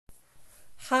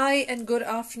Hi and good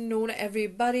afternoon,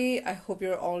 everybody. I hope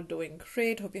you're all doing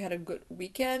great. Hope you had a good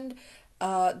weekend.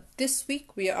 This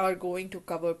week we are going to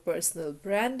cover personal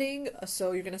branding.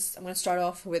 I'm gonna start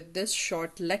off with this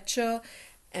short lecture,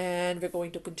 and we're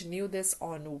going to continue this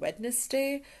on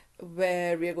Wednesday,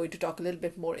 where we are going to talk a little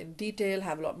bit more in detail,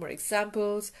 have a lot more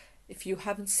examples. If you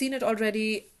haven't seen it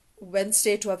already,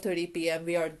 Wednesday 12:30 p.m.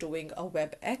 we are doing a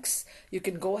WebEx. You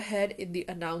can go ahead in the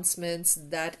announcements.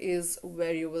 That is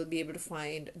where you will be able to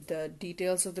find the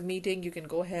details of the meeting. You can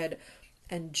go ahead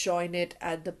and join it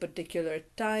at the particular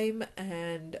time,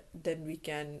 and then we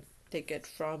can take it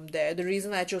from there. The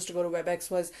reason I chose to go to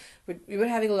WebEx was we were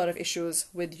having a lot of issues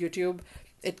with YouTube.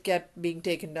 It kept being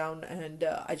taken down, and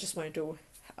I just wanted to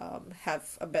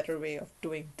have a better way of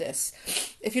doing this.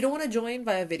 If you don't want to join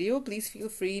via video, please feel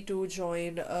free to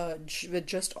join with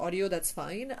just audio. That's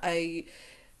fine. I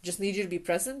just need you to be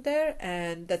present there,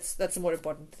 and that's the more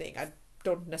important thing. I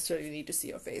don't necessarily need to see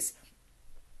your face.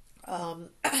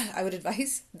 I would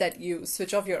advise that you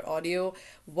switch off your audio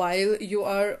while you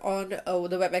are on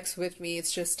the WebEx with me.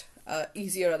 It's just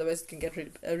easier, otherwise it can get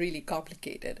really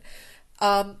complicated.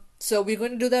 So we're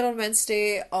going to do that on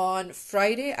Wednesday. On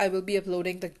Friday, I will be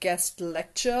uploading the guest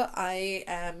lecture. I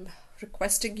am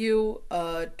requesting you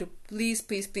to please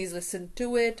listen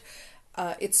to it.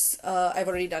 It's I've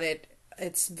already done it.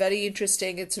 It's very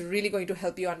interesting. It's really going to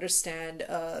help you understand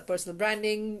personal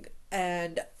branding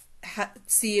and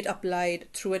see it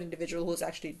applied through an individual who's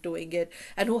actually doing it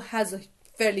and who has a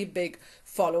fairly big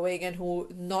following, and who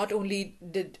not only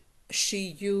did she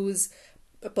use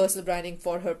personal branding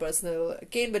for her personal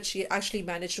gain, but she actually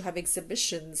managed to have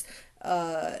exhibitions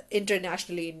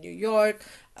internationally in New York,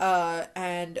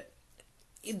 and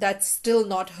that's still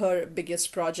not her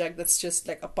biggest project. That's just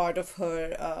like a part of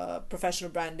her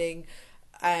professional branding,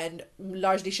 and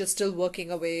largely she's still working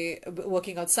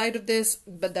outside of this,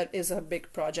 but that is a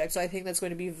big project. So I think that's going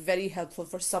to be very helpful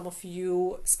for some of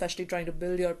you, especially trying to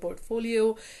build your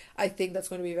portfolio. I think that's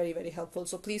going to be very helpful.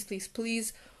 So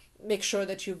please make sure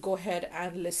that you go ahead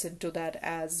and listen to that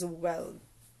as well.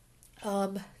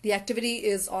 The activity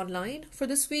is online for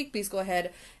this week. Please go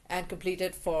ahead and complete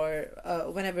it for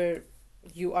whenever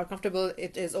you are comfortable.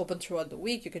 It is open throughout the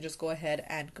week. You can just go ahead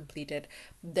and complete it.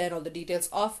 Then all the details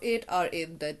of it are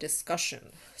in the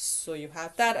discussion. So you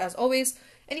have that as always.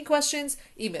 Any questions,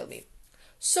 email me.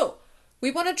 So we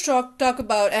want to talk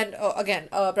about, and again,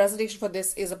 a presentation for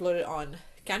this is uploaded on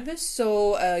Canvas,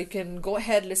 so you can go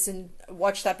ahead,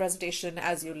 watch that presentation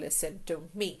as you listen to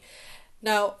me.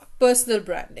 Now, personal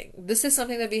branding. This is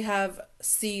something that we have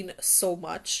seen so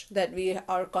much, that we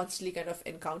are constantly kind of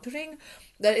encountering,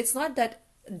 that it's not that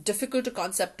difficult a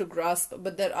concept to grasp,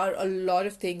 but there are a lot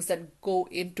of things that go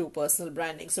into personal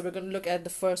branding. So we're going to look at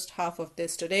the first half of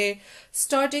this today,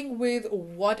 starting with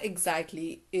what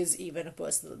exactly is even a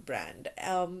personal brand.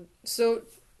 So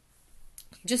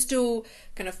just to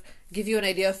kind of give you an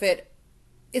idea of it,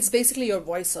 it's basically your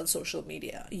voice on social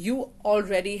media. You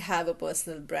already have a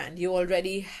personal brand. You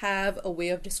already have a way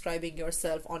of describing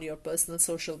yourself on your personal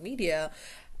social media.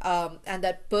 And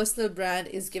that personal brand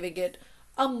is giving it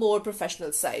a more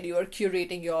professional side. You are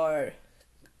curating your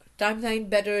timeline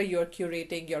better. You're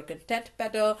curating your content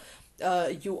better.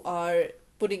 You are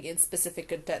putting in specific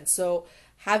content. So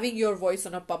having your voice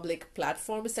on a public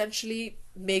platform essentially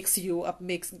makes you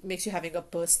having a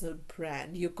personal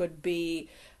brand. You could be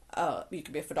a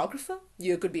photographer,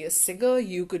 you could be a singer,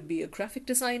 you could be a graphic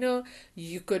designer,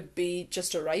 you could be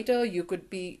just a writer, you could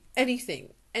be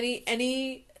anything,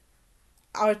 any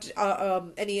art,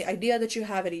 any idea that you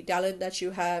have, any talent that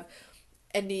you have,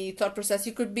 any thought process.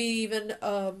 You could be even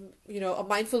a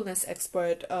mindfulness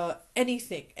expert.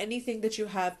 Anything that you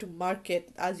have to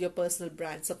market as your personal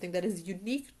brand, something that is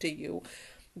unique to you,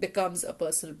 becomes a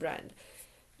personal brand.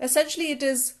 Essentially, it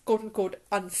is quote unquote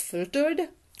unfiltered.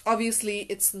 Obviously,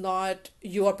 it's not,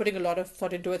 you are putting a lot of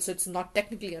thought into it, so it's not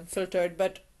technically unfiltered,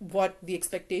 but what the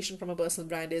expectation from a personal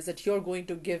brand is that you're going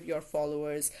to give your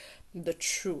followers the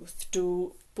truth.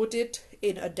 To put it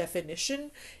in a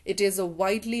definition, it is a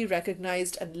widely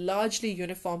recognized and largely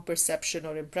uniform perception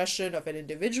or impression of an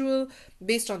individual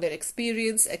based on their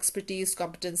experience, expertise,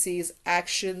 competencies,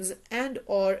 actions, and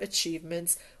or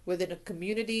achievements within a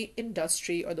community,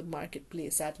 industry, or the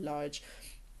marketplace at large.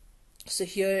 So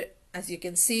here, as you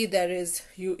can see, there is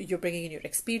you're bringing in your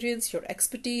experience, your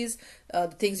expertise, the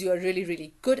things you are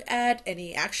really good at,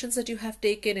 any actions that you have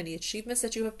taken, any achievements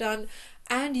that you have done,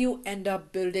 and you end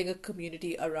up building a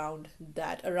community around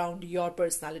that, around your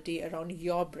personality, around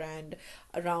your brand,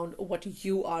 around what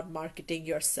you are marketing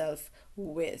yourself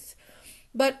with.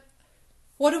 But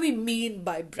what do we mean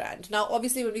by brand? Now,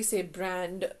 obviously, when we say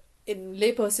brand in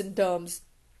layperson terms,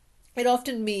 it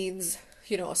often means,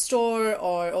 a store,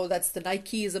 or oh, that's the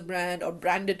Nike is a brand, or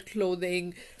branded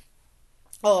clothing,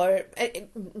 or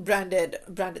branded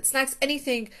snacks,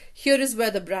 anything. Here is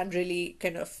where the brand really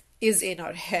kind of is in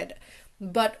our head.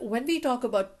 But when we talk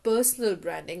about personal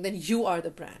branding, then you are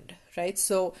the brand, right?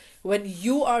 So when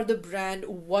you are the brand,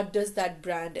 what does that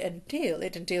brand entail?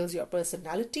 It entails your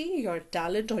personality, your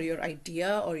talent, or your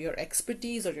idea, or your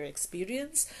expertise, or your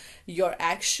experience, your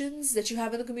actions that you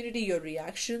have in the community, your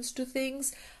reactions to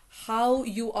things, how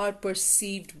you are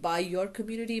perceived by your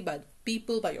community, by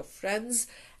people, by your friends,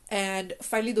 and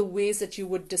finally the ways that you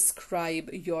would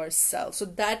describe yourself. So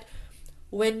that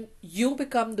when you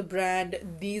become the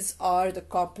brand, these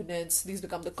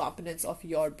become the components of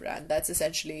your brand. That's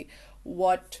essentially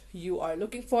what you are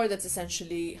looking for. That's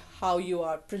essentially how you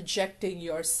are projecting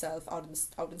yourself out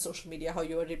in social media, how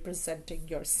you are representing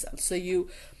yourself. So you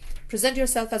present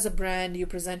yourself as a brand, you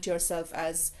present yourself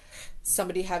as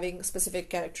somebody having specific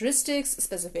characteristics,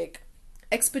 specific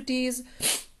expertise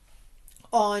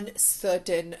on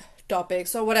certain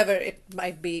topics, or whatever it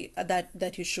might be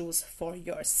that you choose for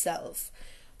yourself.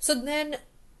 So then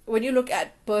when you look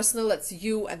at personal, that's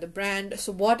you and the brand.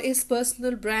 So what is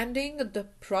personal branding? The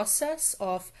process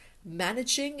of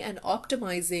managing and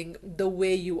optimizing the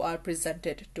way you are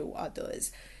presented to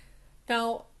others.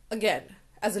 Now, again,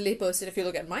 as a layperson, if you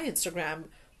look at my Instagram,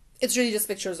 it's really just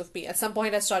pictures of me. At some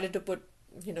point I started to put,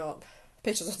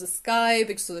 pictures of the sky,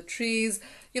 pictures of the trees,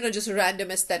 just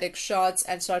random aesthetic shots,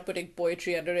 and start putting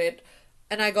poetry under it.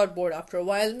 And I got bored after a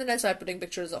while, and then I started putting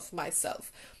pictures of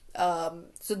myself.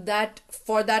 So that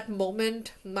for that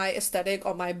moment, my aesthetic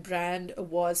or my brand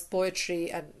was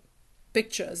poetry and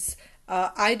pictures.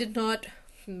 I did not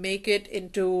make it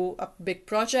into a big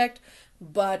project,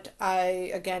 but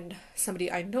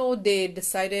somebody I know, they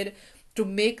decided to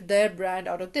make their brand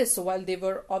out of this. So while they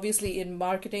were obviously in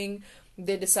marketing,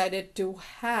 they decided to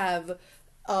have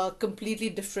a completely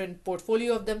different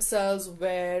portfolio of themselves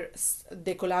where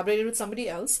they collaborated with somebody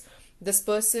else. This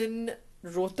person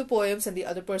wrote the poems and the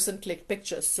other person clicked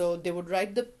pictures. So they would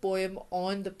write the poem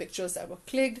on the pictures that were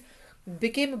clicked,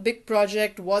 became a big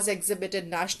project, was exhibited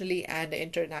nationally and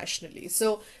internationally.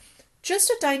 So just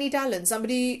a tiny talent.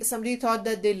 Somebody thought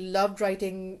that they loved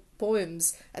writing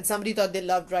poems, and somebody thought they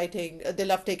loved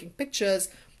taking pictures.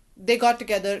 They got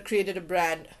together, created a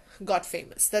brand, got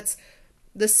famous. That's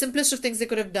the simplest of things they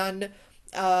could have done,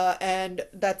 and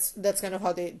that's kind of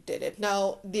how they did it.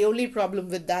 Now, the only problem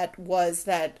with that was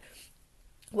that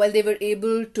while they were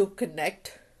able to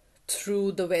connect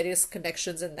through the various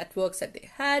connections and networks that they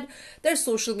had, their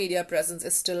social media presence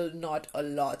is still not a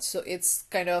lot. So it's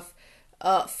kind of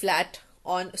flat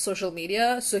on social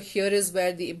media. So here is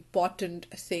where the important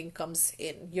thing comes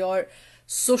in. Your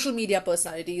social media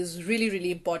personality is really,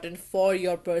 really important for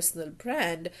your personal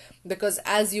brand, because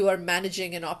as you are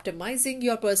managing and optimizing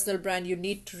your personal brand, you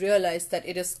need to realize that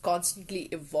it is constantly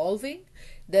evolving.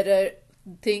 There are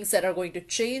things that are going to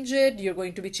change it. You're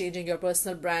going to be changing your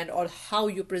personal brand, or how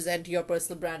you present your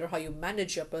personal brand, or how you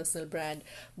manage your personal brand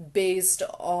based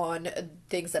on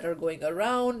things that are going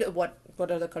around. What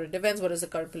are the current events? What is the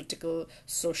current political,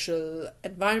 social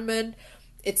environment?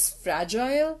 It's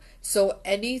fragile, so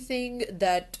anything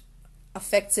that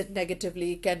affects it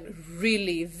negatively can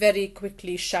really very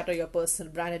quickly shatter your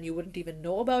personal brand, and you wouldn't even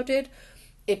know about it.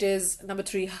 It is, number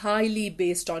 3, highly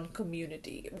based on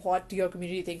community. What your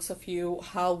community thinks of you,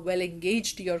 how well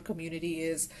engaged your community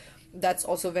is. That's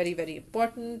also very, very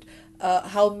important.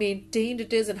 How maintained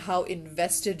it is, and how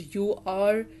invested you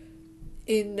are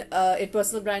in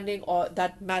personal branding, or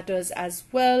that matters as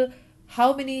well.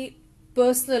 How many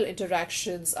personal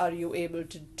interactions are you able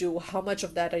to do? How much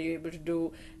of that are you able to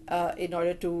do in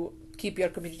order to keep your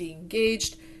community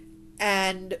engaged?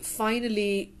 And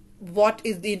finally, what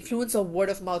is the influence of word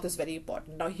of mouth is very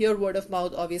important. Now here, word of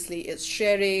mouth obviously is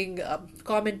sharing,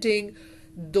 commenting.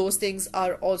 Those things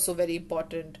are also very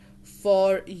important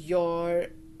for your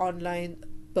online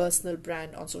personal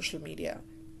brand on social media.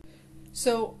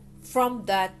 So from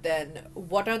that then,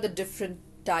 what are the different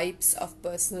types of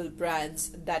personal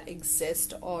brands that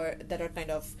exist, or that are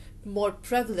kind of more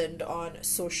prevalent on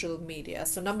social media?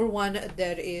 So number 1,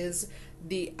 there is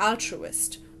the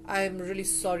altruist. I'm really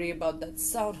sorry about that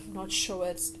sound. I'm not sure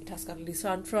where it has currently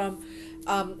sound from.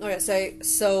 Okay,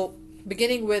 so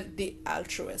beginning with the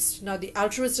altruist. Now, the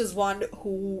altruist is one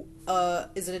who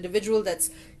is an individual that's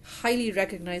highly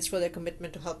recognized for their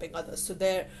commitment to helping others. So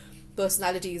their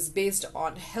personality is based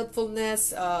on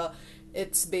helpfulness.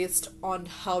 It's based on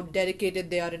how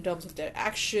dedicated they are in terms of their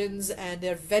actions, and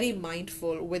they're very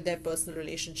mindful with their personal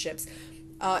relationships.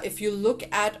 If you look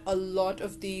at a lot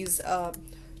of these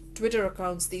Twitter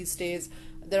accounts these days,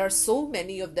 there are so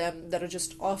many of them that are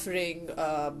just offering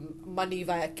money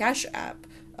via Cash App.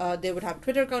 They would have a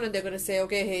Twitter account and they're going to say,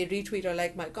 okay, hey, retweet or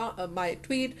like my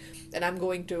tweet, and I'm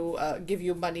going to give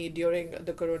you money during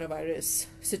the coronavirus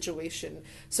situation.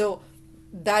 So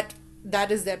that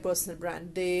is their personal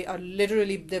brand. They're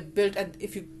built, and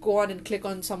if you go on and click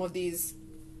on some of these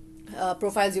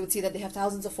profiles, you would see that they have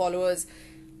thousands of followers,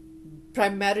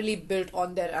 primarily built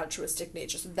on their altruistic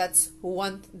nature. So that's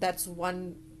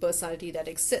one personality that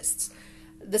exists.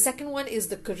 The second one is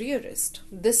the careerist.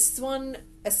 This one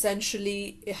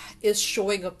essentially is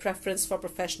showing a preference for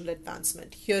professional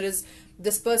advancement. Here is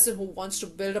this person who wants to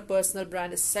build a personal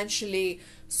brand essentially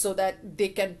so that they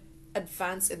can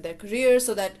advance in their career,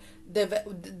 so that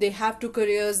they have two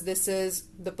careers. This is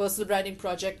the personal branding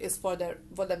project is for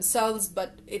themselves,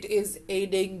 but it is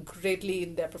aiding greatly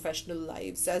in their professional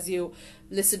lives. As you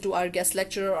listen to our guest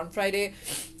lecturer on Friday,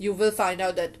 you will find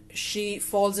out that she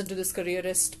falls into this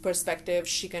careerist perspective.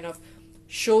 She kind of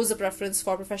shows a preference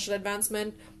for professional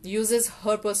advancement, uses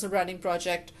her personal branding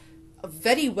project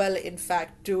very well, in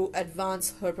fact, to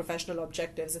advance her professional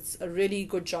objectives. It's a really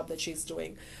good job that she's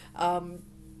doing.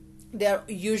 They're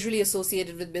usually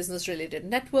associated with business related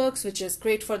networks, which is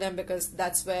great for them because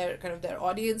that's where kind of their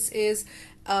audience is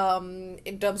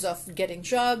in terms of getting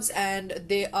jobs, and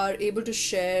they are able to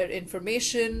share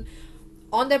information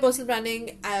on their personal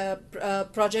branding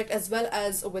project as well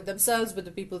as with themselves, with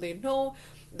the people they know,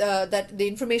 that the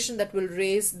information that will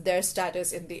raise their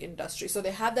status in the industry. So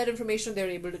they have that information, they're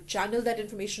able to channel that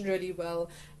information really well.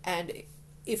 And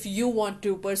if you want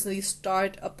to personally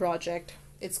start a project,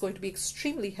 it's going to be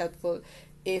extremely helpful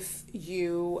if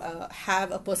you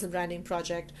have a personal branding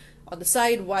project on the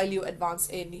side while you advance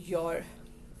in your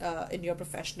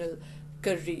professional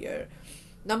career.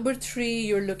 Number 3,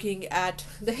 you're looking at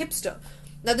the hipster.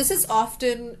 Now, this is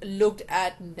often looked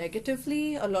at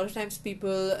negatively. A lot of times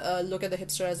people look at the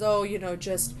hipster as, oh,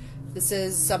 just this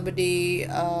is somebody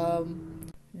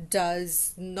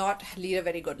does not lead a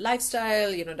very good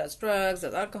lifestyle, does drugs,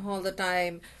 does alcohol all the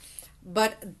time.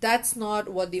 But that's not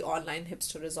what the online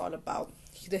hipster is all about.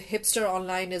 The hipster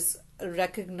online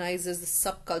recognizes the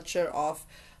subculture of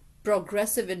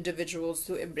progressive individuals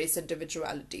who embrace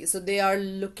individuality. So they are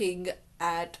looking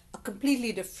at a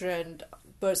completely different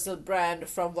personal brand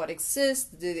from what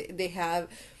exists. They have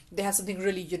something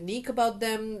really unique about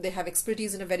them. They have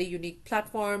expertise in a very unique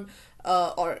platform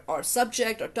or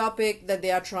subject or topic that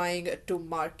they are trying to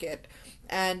market.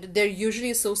 And they're usually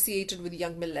associated with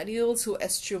young millennials who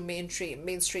eschew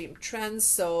mainstream trends.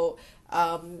 So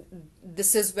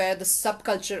this is where the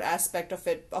subculture aspect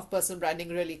of personal branding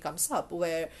really comes up,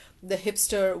 where the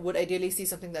hipster would ideally see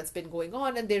something that's been going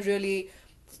on and they really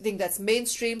think that's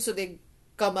mainstream, so they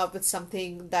come up with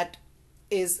something that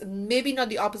is maybe not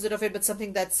the opposite of it, but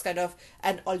something that's kind of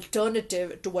an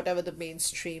alternative to whatever the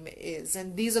mainstream is.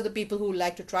 And these are the people who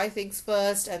like to try things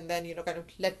first and then, kind of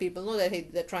let people know that, hey,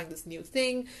 they're trying this new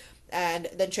thing, and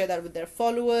then share that with their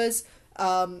followers.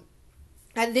 And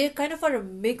they kind of are a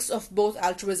mix of both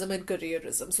altruism and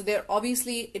careerism. So they're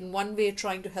obviously in one way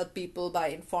trying to help people by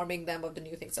informing them of the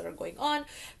new things that are going on,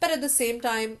 but at the same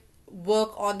time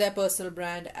work on their personal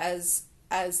brand as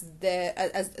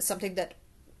something that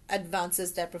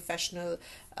advances their professional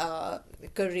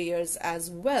careers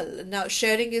as well. Now,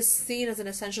 sharing is seen as an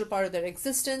essential part of their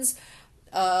existence.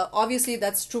 Obviously,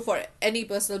 that's true for any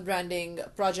personal branding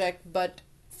project, but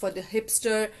for the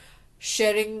hipster,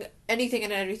 sharing anything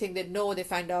and everything they know, they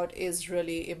find out, is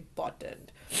really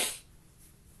important.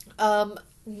 Then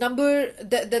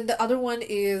the other one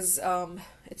is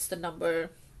it's the number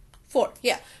 4.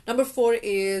 Yeah, number 4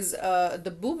 is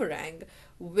the boomerang,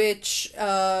 which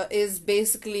is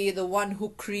basically the one who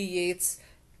creates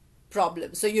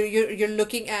problems. So you're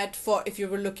looking at, if you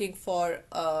were looking for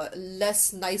a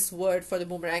less nice word for the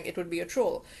boomerang, it would be a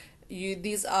troll.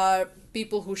 These are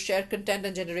people who share content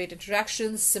and generate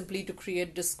interactions simply to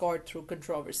create discord through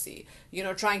controversy.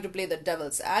 Trying to play the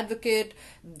devil's advocate.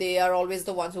 They are always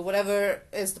the ones who, whatever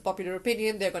is the popular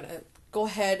opinion, they're going to go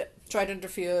ahead, try to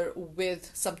interfere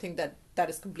with something that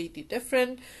is completely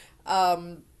different.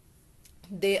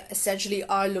 They essentially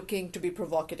are looking to be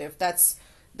provocative. That's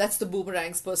the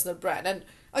boomerang's personal brand. And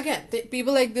again,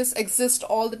 people like this exist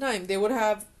all the time. They would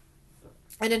have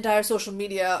an entire social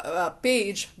media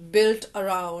page built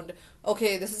around,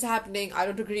 okay, this is happening, I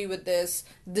don't agree with this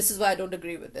is why I don't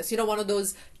agree with this. One of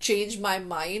those change my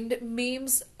mind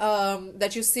memes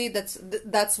that you see,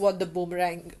 that's what the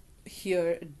boomerang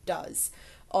here does.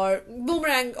 Or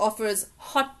boomerang offers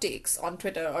hot takes on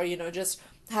Twitter, or just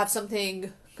have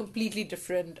something completely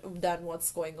different than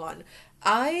what's going on.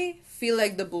 I feel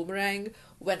like the boomerang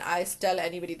when I tell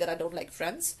anybody that I don't like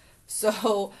Friends.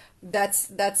 So that's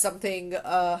something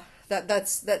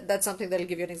that's something that'll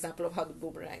give you an example of how the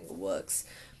boomerang works.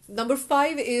 Number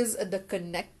five is the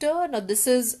connector. Now, this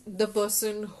is the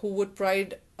person who would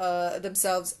pride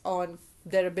themselves on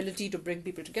their ability to bring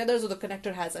people together. So the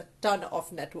connector has a ton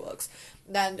of networks,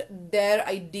 and their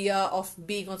idea of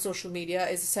being on social media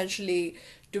is essentially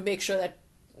to make sure that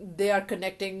they are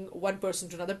connecting one person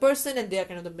to another person, and they are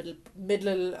kind of the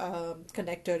middle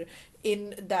connector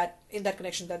in that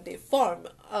connection that they form.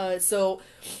 So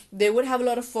they would have a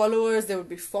lot of followers, they would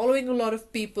be following a lot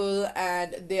of people,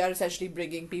 and they are essentially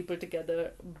bringing people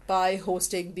together by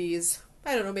hosting these,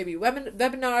 I don't know, maybe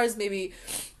webinars, maybe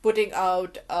putting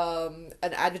out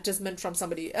an advertisement from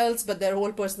somebody else, but their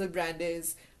whole personal brand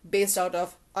is based out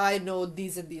of, I know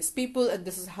these and these people, and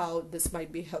this is how this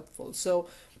might be helpful. So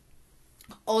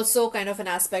also kind of an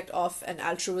aspect of an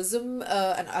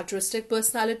altruistic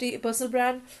personal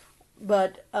brand,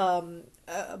 but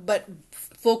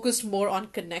focused more on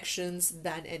connections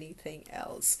than anything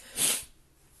else.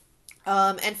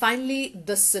 And finally,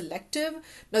 the selective.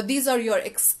 Now, these are your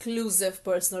exclusive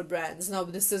personal brands. Now,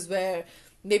 this is where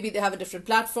maybe they have a different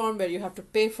platform where you have to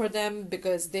pay for them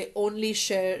because they only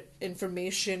share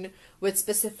information with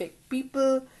specific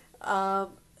people.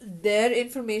 Their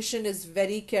information is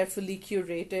very carefully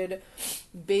curated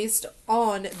based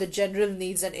on the general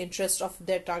needs and interests of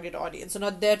their target audience. So now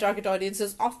their target audience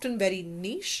is often very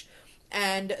niche,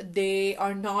 and they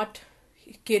are not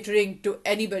catering to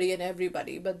anybody and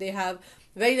everybody, but they have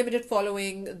very limited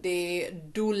following, they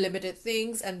do limited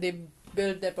things, and they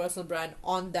build their personal brand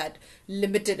on that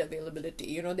limited availability.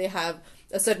 You know, they have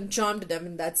a certain charm to them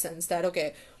in that sense that,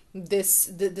 okay, this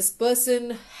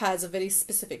person has a very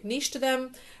specific niche to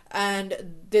them,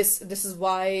 and this is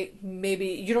why maybe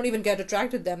you don't even get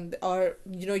attracted to them, or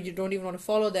you don't even want to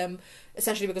follow them,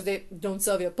 essentially because they don't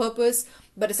serve your purpose.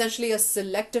 But essentially a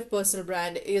selective personal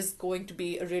brand is going to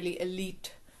be a really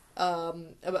elite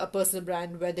a personal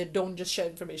brand where they don't just share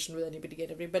information with anybody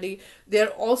and everybody. They're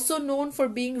also known for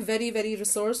being very, very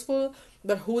resourceful,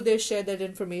 but who they share that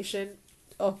information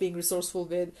of being resourceful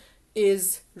with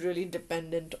is really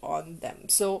dependent on them.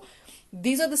 So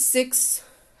these are the six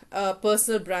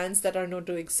personal brands that are known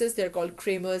to exist. They're called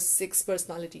Kramer's 6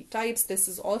 personality types. This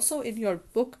is also in your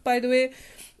book, by the way.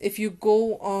 If you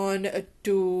go on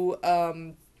to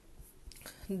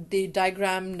the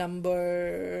diagram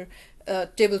number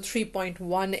table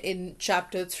 3.1 in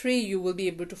chapter 3, you will be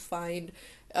able to find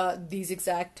these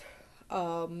exact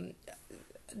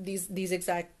these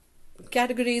exact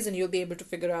categories, and you'll be able to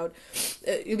figure out,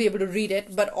 you'll be able to read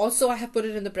it. But also I have put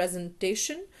it in the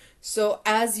presentation, so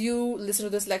as you listen to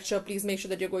this lecture, please make sure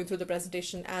that you're going through the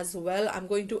presentation as well. I'm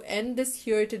going to end this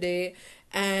here today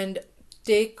and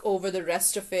take over the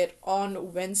rest of it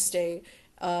on Wednesday.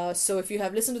 So if you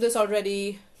have listened to this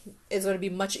already, it's going to be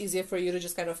much easier for you to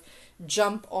just kind of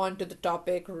jump onto the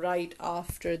topic right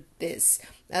after this.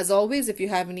 As always, if you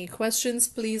have any questions,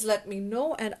 please let me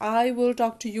know, and I will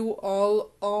talk to you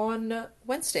all on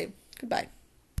Wednesday. Goodbye.